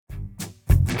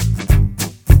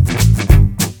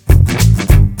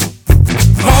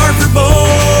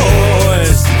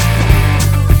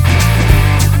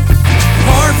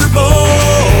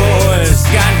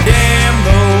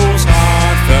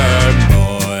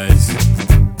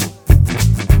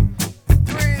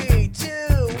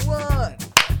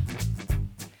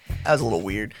That was a little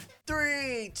weird.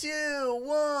 3, 2,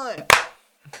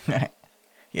 1.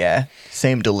 Yeah,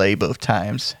 same delay both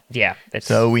times. Yeah.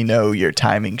 So we know your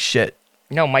timing shit.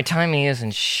 No, my timing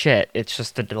isn't shit. It's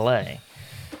just the delay.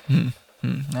 I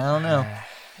don't know.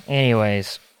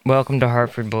 Anyways, welcome to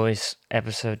Hartford Boys,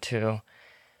 episode 2.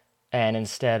 And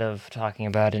instead of talking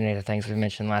about any of the things we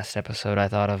mentioned last episode, I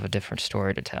thought of a different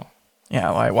story to tell.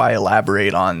 Yeah, why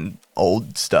elaborate on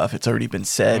old stuff? It's already been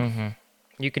said. Mm-hmm.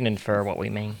 You can infer what we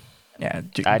mean. Yeah,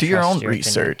 do trust your own your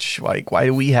research. Like, why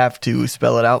do we have to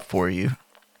spell it out for you?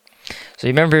 So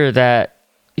you remember that...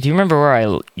 Do you remember where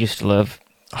I used to live?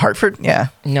 Hartford? Yeah.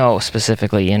 No,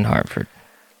 specifically in Hartford.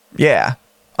 Yeah.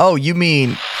 Oh, you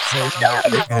mean...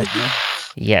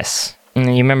 Yes.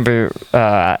 And you remember,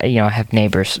 I have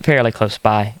neighbors fairly close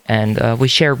by, and we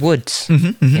share woods,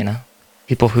 you know.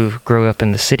 People who grew up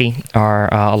in the city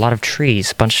are a lot of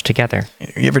trees bunched together.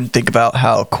 You ever think about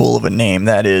how cool of a name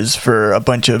that is for a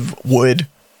bunch of wood?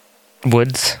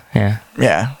 Woods? Yeah.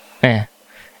 Yeah. Yeah.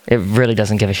 It really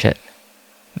doesn't give a shit.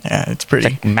 Yeah, it's pretty.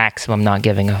 It's like maximum not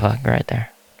giving a fuck right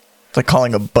there. It's like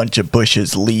calling a bunch of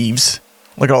bushes leaves.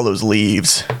 Look at all those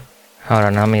leaves. Hold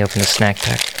on, let me open the snack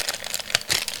pack.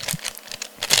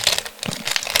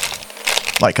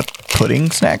 Like a pudding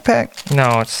snack pack?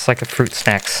 No, it's like a fruit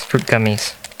snacks, fruit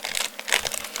gummies.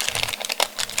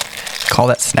 Call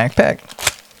that snack pack?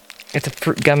 It's a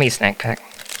fruit gummy snack pack.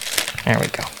 There we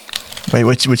go. Wait,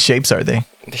 which shapes are they?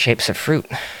 The shapes of fruit.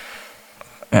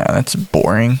 Yeah, that's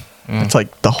boring. It's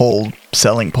like the whole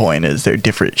selling point is they're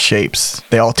different shapes.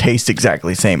 They all taste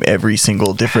exactly the same. Every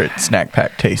single different snack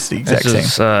pack tastes the exact same.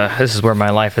 This is where my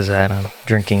life is at. I'm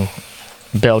drinking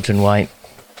Belgian white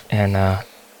and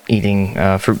eating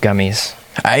fruit gummies.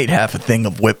 I ate half a thing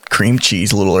of whipped cream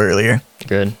cheese a little earlier.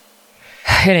 Good.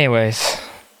 Anyways,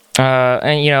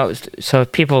 so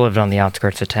people lived on the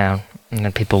outskirts of town, and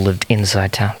then people lived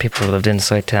inside town. People who lived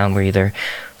inside town were either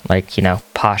like,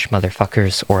 posh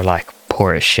motherfuckers or like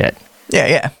poor as shit.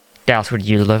 Yeah. Dallas, where do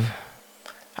you live?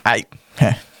 I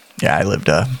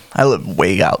live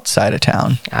way outside of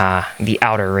town. The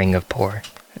outer ring of poor.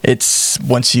 It's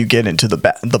once you get into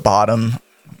the bottom,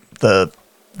 the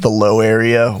low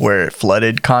area where it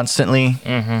flooded constantly.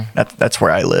 Mm-hmm. That's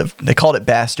where I live. They called it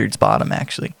Bastard's Bottom,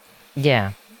 actually.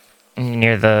 Yeah,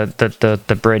 near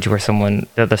the bridge where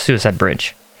the suicide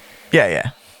bridge.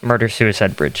 Yeah.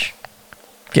 Murder-suicide bridge.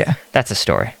 Yeah. That's a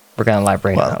story. We're gonna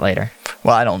elaborate on it later.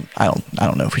 Well, I don't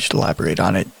know if we should elaborate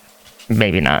on it.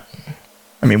 Maybe not.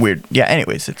 I mean, weird. Yeah.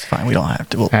 Anyways, it's fine. We don't have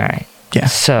to. All right. Yeah.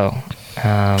 So,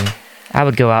 I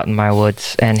would go out in my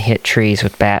woods and hit trees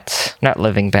with bats, not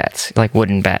living bats, like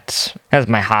wooden bats. That was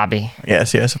my hobby.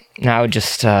 Yes. And I would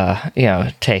just,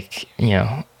 take,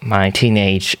 my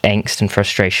teenage angst and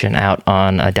frustration out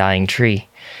on a dying tree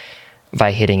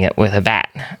by hitting it with a bat.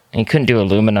 And you couldn't do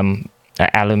aluminum.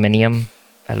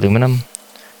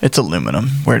 It's aluminum.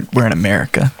 We're in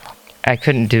America. I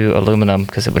couldn't do aluminum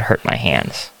because it would hurt my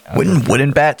hands. Wouldn't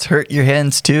wooden bats hurt your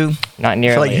hands too? Not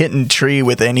nearly. I feel like hitting tree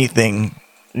with anything.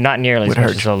 Not nearly as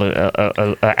much as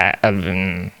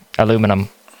aluminum.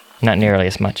 Not nearly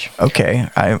as much.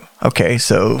 Okay.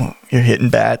 So you're hitting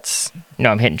bats.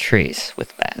 No, I'm hitting trees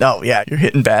with bats. Oh yeah, you're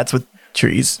hitting bats with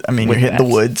trees. I mean, With you're hitting bats.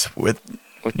 the woods with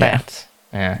bats.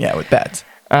 Yeah. Yeah, with bats.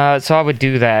 So I would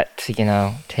do that to,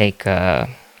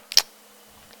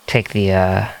 take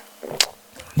the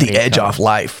edge off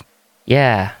life.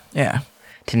 Yeah. Yeah.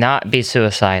 To not be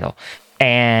suicidal.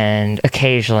 And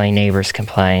occasionally neighbors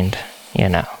complained,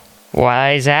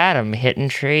 why is Adam hitting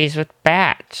trees with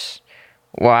bats?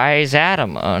 Why is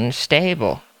Adam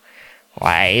unstable?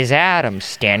 Why is Adam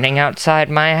standing outside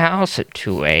my house at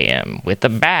 2 a.m. with a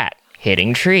bat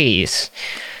hitting trees?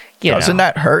 Doesn't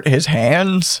that hurt his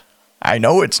hands? I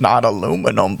know it's not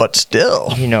aluminum, but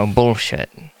still. Bullshit.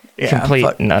 Yeah, Complete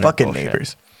and utter fucking bullshit.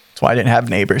 neighbors. That's why I didn't have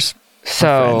neighbors.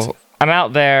 So I'm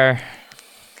out there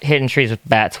hitting trees with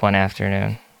bats one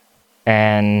afternoon.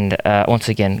 And once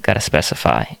again, got to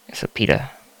specify. So PETA,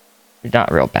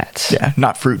 not real bats. Yeah,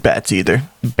 not fruit bats either.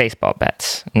 Baseball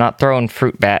bats. I'm not throwing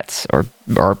fruit bats or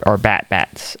bat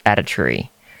bats at a tree.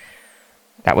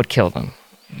 That would kill them.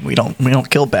 We don't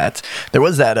kill bats. There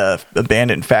was that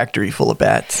abandoned factory full of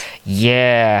bats.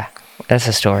 Yeah, that's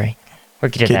a story.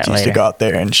 We'll get to that Kids later. used to go out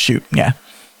there and shoot. Yeah,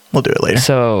 we'll do it later.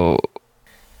 So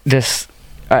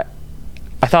I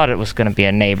thought it was going to be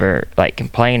a neighbor like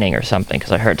complaining or something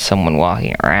because I heard someone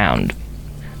walking around,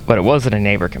 but it wasn't a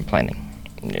neighbor complaining.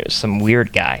 It was some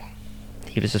weird guy.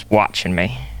 He was just watching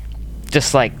me,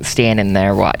 just like standing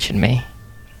there watching me.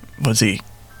 Was he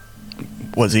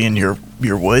in your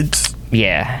woods?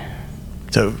 Yeah.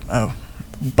 So,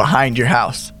 behind your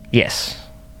house. Yes.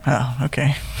 Oh,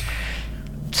 okay.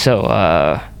 So,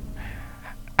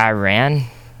 I ran.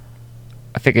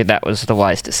 I figured that was the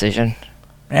wise decision.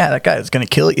 Yeah, that guy is going to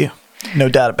kill you. No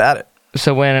doubt about it.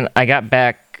 So when I got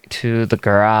back to the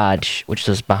garage, which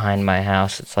is behind my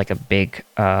house, it's like a big,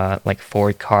 like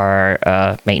Ford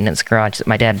car maintenance garage that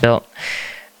my dad built.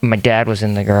 My dad was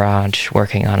in the garage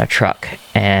working on a truck,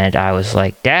 and I was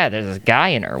like, Dad, there's this guy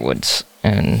in our woods.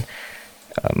 And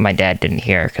my dad didn't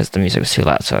hear because the music was too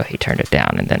loud, so he turned it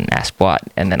down and then asked what.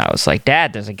 And then I was like,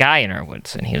 Dad, there's a guy in our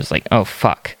woods. And he was like, oh,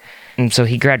 fuck. And so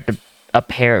he grabbed a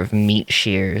pair of meat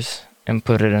shears and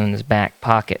put it in his back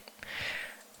pocket.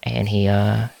 And he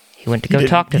went to go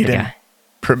talk to the guy.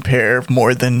 Prepare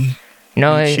more than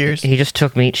meat shears? He just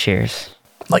took meat shears.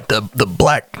 Like the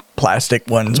black plastic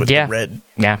ones with the red,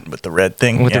 with the red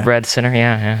thing, with the red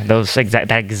center, those that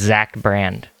exact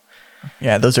brand.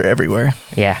 Yeah, those are everywhere.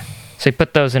 Yeah, so he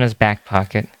put those in his back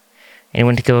pocket, and he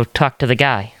went to go talk to the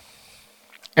guy,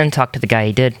 and talk to the guy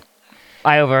he did.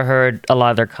 I overheard a lot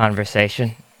of their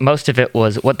conversation. Most of it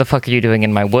was, "What the fuck are you doing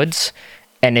in my woods?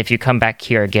 And if you come back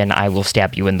here again, I will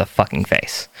stab you in the fucking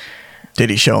face." Did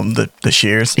he show him the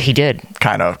shears? He did.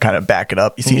 Kind of back it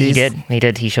up. You see He these? He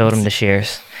did. He showed him the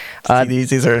shears. See these?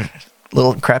 These are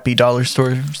little crappy dollar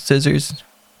store scissors.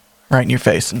 Right in your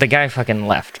face. The guy fucking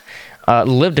left.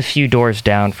 Lived a few doors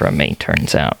down from me,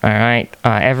 turns out. All right?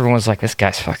 Everyone was like, this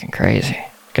guy's fucking crazy.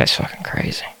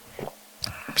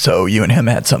 So you and him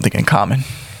had something in common.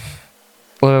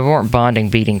 Well, we weren't bonding,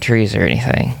 beating trees or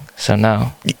anything. So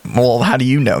no. Well, how do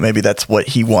you know? Maybe that's what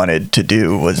he wanted to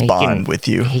do, was bond with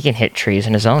you. He can hit trees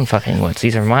in his own fucking woods.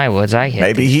 These are my woods. I hit.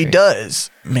 Maybe he does.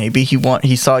 Maybe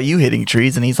he saw you hitting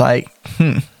trees and he's like,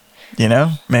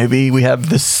 maybe we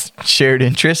have this shared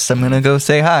interest. I'm going to go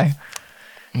say hi.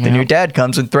 No. Then your dad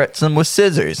comes and threatens him with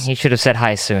scissors. He should have said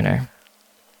hi sooner.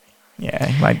 Yeah,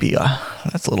 he might be.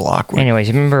 That's a little awkward. Anyways,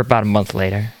 you remember about a month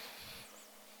later,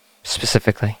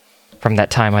 specifically, from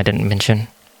that time I didn't mention.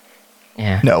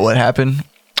 Yeah. No, what happened?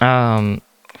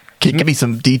 Give me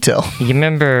some detail. You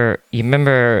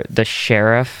remember the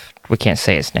sheriff? We can't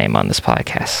say his name on this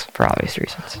podcast for obvious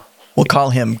reasons. We'll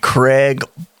call him Craig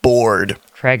Board.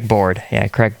 Craig Board. Yeah,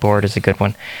 Craig Board is a good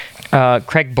one.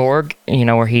 Craig Borg,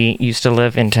 where he used to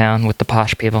live in town with the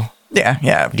posh people?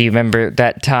 Yeah. Do you remember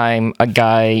that time a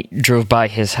guy drove by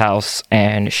his house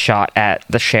and shot at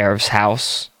the sheriff's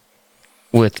house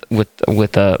with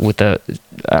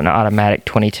an automatic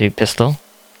 .22 pistol?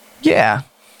 Yeah.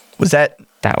 Was that?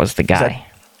 That was the guy.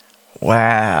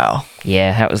 Wow.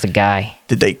 Yeah, that was the guy.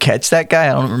 Did they catch that guy?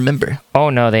 I don't remember. Oh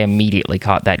no, they immediately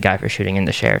caught that guy for shooting in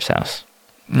the sheriff's house.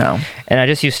 No. And I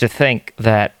just used to think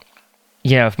that,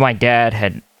 if my dad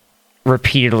had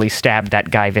repeatedly stabbed that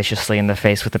guy viciously in the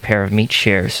face with a pair of meat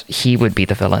shears, he would be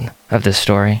the villain of this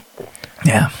story.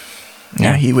 Yeah,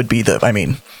 he would be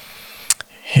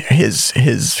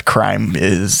his crime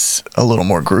is a little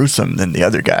more gruesome than the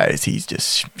other guys. He's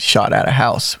just shot at a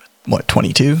house. What,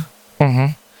 22?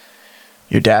 Mm-hmm.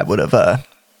 Your dad would have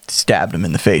stabbed him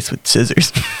in the face with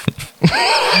scissors.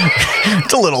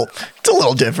 It's a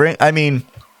little different. I mean,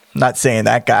 not saying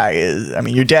that guy is. I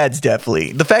mean, your dad's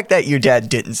definitely, the fact that your dad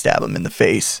didn't stab him in the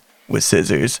face with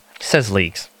scissors says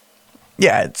leagues.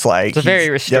 Yeah, it's like it's a very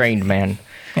restrained man.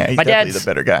 Yeah, he's definitely the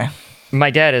better guy.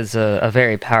 My dad is a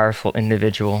very powerful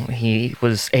individual. He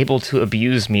was able to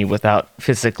abuse me without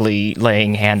physically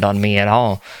laying hand on me at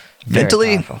all.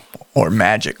 Mentally or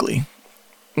magically?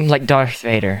 Like Darth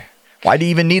Vader. Why do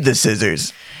you even need the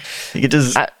scissors? You could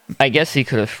just. I guess he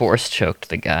could have force choked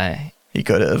the guy. He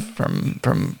could have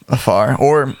from afar,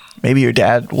 or maybe your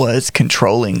dad was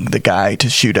controlling the guy to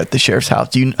shoot at the sheriff's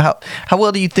house. How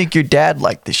well do you think your dad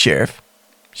liked the sheriff,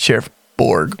 Sheriff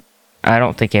Borg? I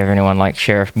don't think anyone liked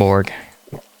Sheriff Borg.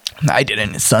 I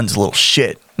didn't. His son's a little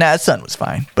shit. Nah, his son was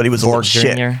fine, but he was Borg a little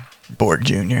Jr. shit. Borg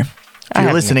Jr. If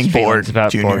you're listening, Borg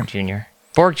about Jr. Borg Jr.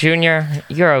 Borg Jr.,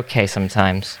 you're okay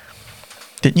sometimes.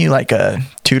 Didn't you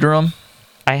tutor him?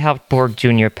 I helped Borg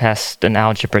Jr. pass an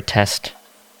algebra test.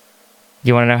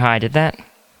 You want to know how I did that?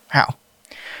 How?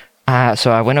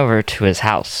 So I went over to his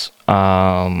house,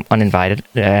 uninvited,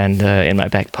 and in my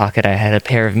back pocket I had a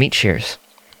pair of meat shears.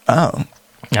 Oh.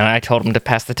 And I told him to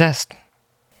pass the test.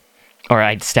 Or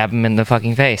I'd stab him in the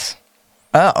fucking face.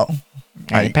 Oh.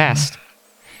 And he passed.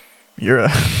 You're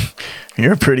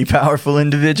a pretty powerful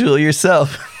individual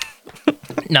yourself.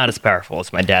 Not as powerful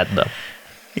as my dad, though.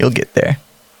 You'll get there.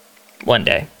 One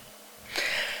day.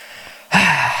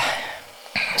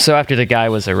 So after the guy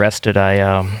was arrested,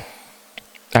 I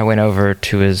went over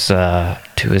to his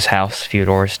house a few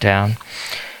doors down,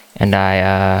 and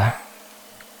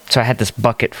so I had this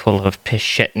bucket full of piss,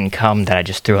 shit, and cum that I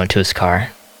just threw into his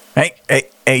car. Hey,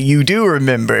 you do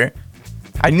remember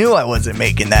I knew I wasn't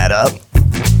making that up.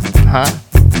 Huh?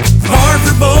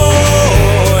 Hartford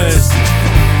boys.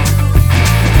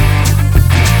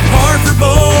 Hartford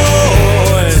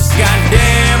boys.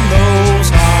 Goddamn those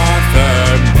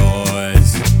Hartford boys.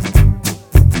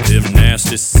 Them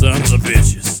nasty sons of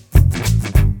bitches.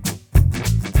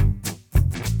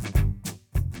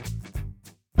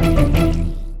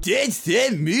 Dead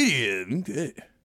set medium. Good.